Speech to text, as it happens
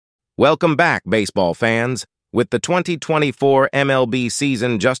Welcome back, baseball fans. With the 2024 MLB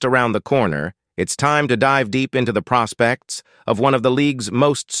season just around the corner, it's time to dive deep into the prospects of one of the league's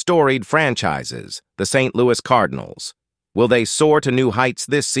most storied franchises, the St. Louis Cardinals. Will they soar to new heights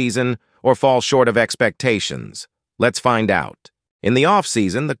this season or fall short of expectations? Let's find out. In the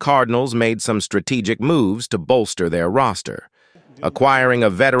offseason, the Cardinals made some strategic moves to bolster their roster. Acquiring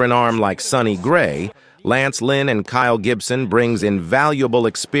a veteran arm like Sonny Gray, Lance Lynn and Kyle Gibson brings invaluable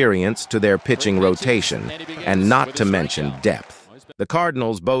experience to their pitching rotation, and not to mention depth. The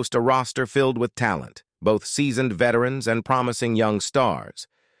Cardinals boast a roster filled with talent, both seasoned veterans and promising young stars.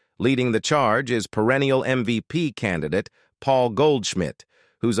 Leading the charge is perennial MVP candidate Paul Goldschmidt,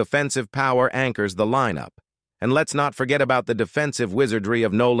 whose offensive power anchors the lineup. And let's not forget about the defensive wizardry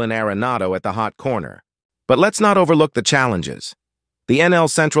of Nolan Arenado at the hot corner. But let's not overlook the challenges. The NL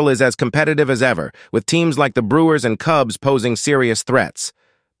Central is as competitive as ever, with teams like the Brewers and Cubs posing serious threats.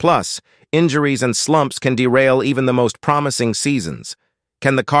 Plus, injuries and slumps can derail even the most promising seasons.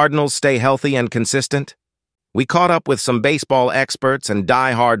 Can the Cardinals stay healthy and consistent? We caught up with some baseball experts and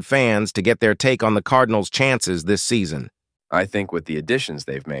die-hard fans to get their take on the Cardinals' chances this season. I think with the additions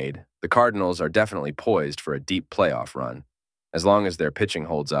they've made, the Cardinals are definitely poised for a deep playoff run. As long as their pitching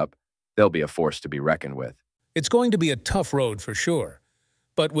holds up, they'll be a force to be reckoned with. It's going to be a tough road for sure.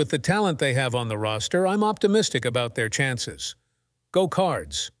 But with the talent they have on the roster, I'm optimistic about their chances. Go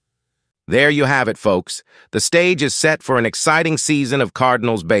Cards! There you have it, folks. The stage is set for an exciting season of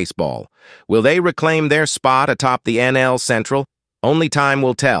Cardinals baseball. Will they reclaim their spot atop the NL Central? Only time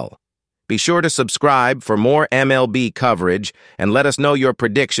will tell. Be sure to subscribe for more MLB coverage and let us know your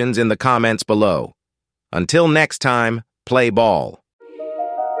predictions in the comments below. Until next time, play ball.